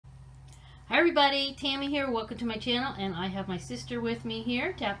Hi everybody, Tammy here. Welcome to my channel, and I have my sister with me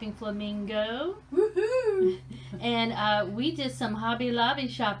here, Tapping Flamingo. Woohoo! And we did some Hobby Lobby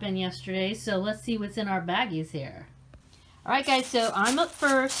shopping yesterday, so let's see what's in our baggies here. Alright guys, so I'm up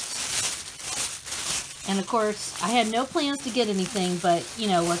first. And of course, I had no plans to get anything, but you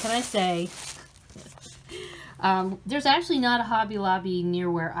know, what can I say? There's actually not a Hobby Lobby near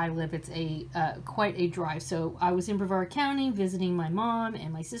where I live. It's a quite a drive. So I was in Brevard County visiting my mom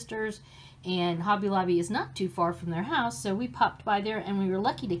and my sisters, and Hobby Lobby is not too far from their house, so we popped by there and we were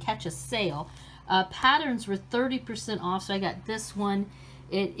lucky to catch a sale. Patterns were 30% off, so I got this one.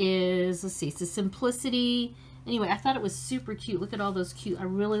 It is, let's see, it's a Simplicity. Anyway, I thought it was super cute. Look at all those cute. I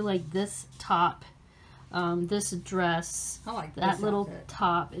really like this top, this dress. I like that this little outfit.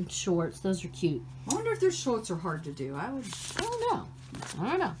 top and shorts. Those are cute. I wonder if their shorts are hard to do. I don't know. I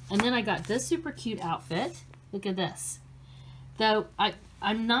don't know. And then I got this super cute outfit. Look at this. Though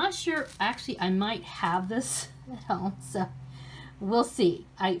I'm not sure. Actually, I might have this at home, so we'll see.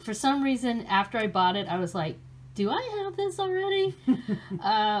 For some reason, after I bought it, I was like, do I have this already?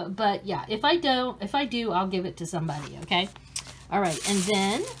 But yeah, if I do, I'll give it to somebody. Okay. All right, and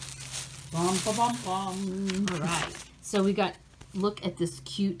then. Bum, bum, bum, bum. All right. So we got. Look at this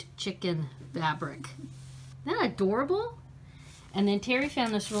cute chicken fabric. Isn't that adorable? And then Terry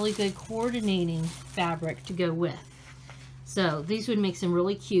found this really good coordinating fabric to go with. So these would make some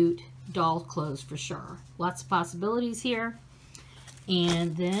really cute doll clothes for sure. Lots of possibilities here.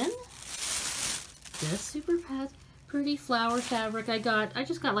 And then this super pretty flower fabric I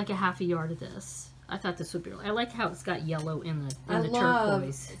just got like a half a yard of this. I thought this would be I like how it's got yellow in the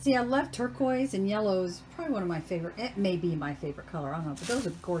turquoise. See, I love turquoise, and yellow is probably one of my favorite. It may be my favorite color. I don't know, but those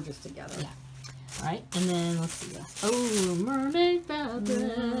are gorgeous together. Yeah. All right, and then let's see this. Oh, mermaid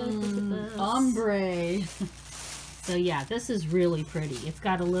fabric. Ombre. So yeah, this is really pretty. It's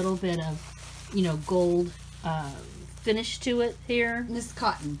got a little bit of, you know, gold finish to it here. And this is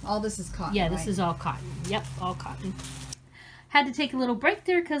cotton. All this is cotton. Yeah, right? this is all cotton. Yep, all cotton. Had to take a little break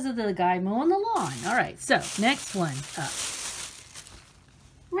there because of the guy mowing the lawn. All right, so next one up.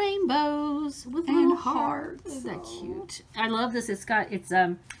 Rainbows with little hearts. Isn't that cute? I love this. It's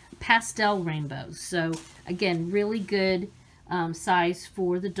pastel rainbows. So again, really good size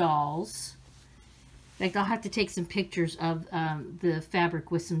for the dolls. In fact, I'll have to take some pictures of the fabric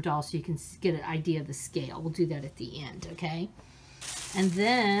with some dolls so you can get an idea of the scale. We'll do that at the end, okay? And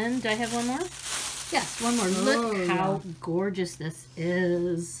then, do I have one more? Yes, one more. Look how gorgeous this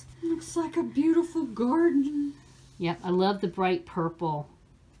is. Looks like a beautiful garden. Yep, I love the bright purple.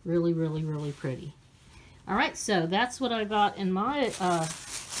 Really, really, really pretty. All right, so that's what I got in my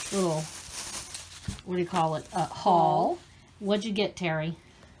little, what do you call it, haul. What'd you get, Terry?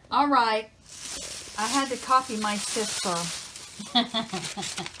 All right. I had to copy my sister.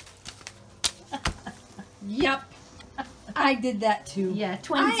 Yep. I did that too. Yeah,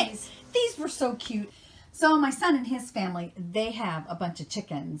 twinsies. These were so cute. So my son and his family, they have a bunch of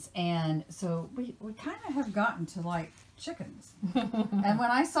chickens. And so we kind of have gotten to like chickens. And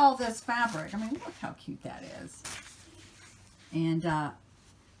when I saw this fabric, I mean, look how cute that is. And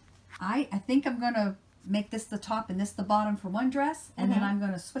I think I'm going to make this the top and this the bottom for one dress. And then I'm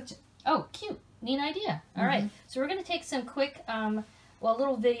going to switch it. Oh, cute. Neat idea. All right. So we're going to take some quick, well, a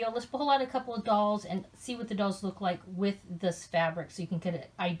little video. Let's pull out a couple of dolls and see what the dolls look like with this fabric so you can get an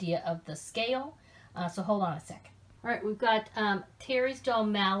idea of the scale. So hold on a sec. All right. We've got Terry's doll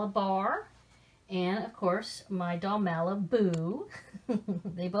Malabar and, of course, my doll Malibu.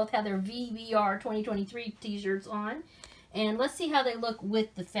 They both have their VBR 2023 t-shirts on. And let's see how they look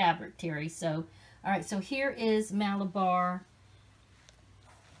with the fabric, Terry. So, all right. So here is Malabar.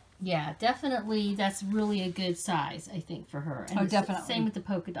 Yeah, definitely. That's really a good size, I think, for her. And definitely. Same with the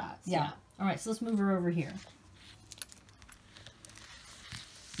polka dots. Yeah. All right, so let's move her over here.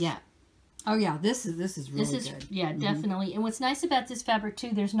 Yeah. Oh yeah, this is really good. Yeah, definitely. And what's nice about this fabric too,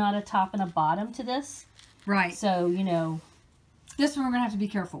 there's not a top and a bottom to this. Right. So, you know, this one we're gonna have to be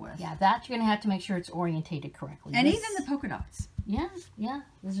careful with. Yeah, that you're gonna have to make sure it's orientated correctly. And even the polka dots. Yeah, yeah.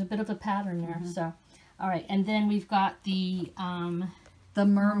 There's a bit of a pattern there. So, all right, and then we've got the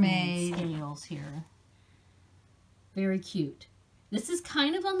mermaid scales here. Very cute. This is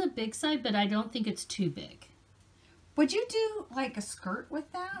kind of on the big side, but I don't think it's too big. Would you do like a skirt with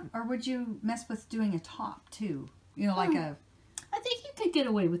that? Or would you mess with doing a top too? You know, like a... I think you could get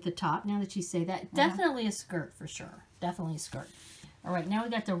away with the top now that you say that. Definitely a skirt for sure. Definitely a skirt. All right, now we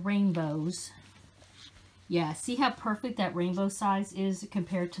got the rainbows. Yeah, see how perfect that rainbow size is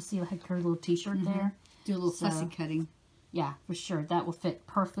compared to, see like her little t-shirt there? Do a little fussy cutting. Yeah, for sure. That will fit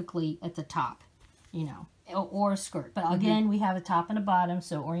perfectly at the top, you know. or a skirt. But again, we have a top and a bottom,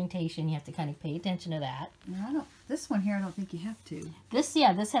 so orientation, you have to kind of pay attention to that. This one here, I don't think you have to. This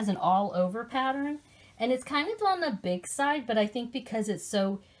has an all over pattern, and it's kind of on the big side, but I think because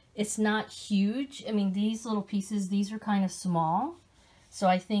it's not huge. I mean, these little pieces, these are kind of small. So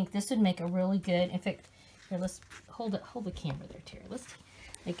I think this would make a really good, in fact, here, let's hold the camera there, Terry. Let's,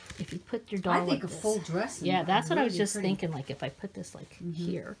 like, if you put your doll I think like a full dress. Yeah, that's what I was just thinking. Like, if I put this, like,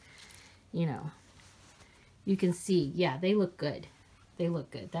 here, you know, you can see, yeah, they look good. They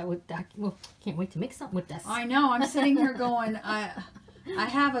look good. Well, can't wait to make something with this. I know. I'm sitting here going, I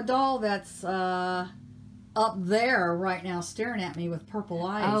have a doll that's up there right now staring at me with purple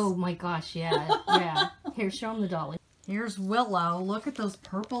eyes. Oh, my gosh, yeah, yeah. Here, show them the dolly. Here's Willow. Look at those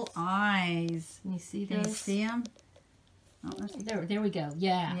purple eyes. Can you see Can you those? see them? Oh, There we go.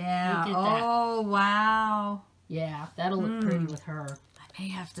 Yeah. yeah. Look at that. Oh, wow. Yeah, that'll look pretty with her. I may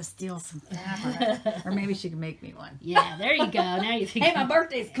have to steal some fabric. Or maybe she can make me one. Yeah, there you go. Now you think. Hey, my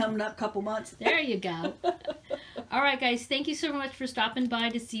birthday's coming up a couple months. There you go. All right, guys. Thank you so much for stopping by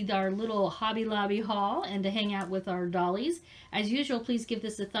to see our little Hobby Lobby haul and to hang out with our dollies. As usual, please give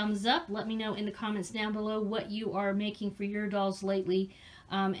this a thumbs up. Let me know in the comments down below what you are making for your dolls lately.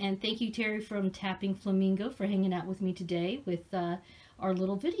 And thank you, Terry from Tapping Flamingo, for hanging out with me today with our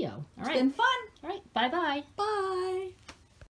little video. All right. It's been fun. All right. Bye-bye. Bye.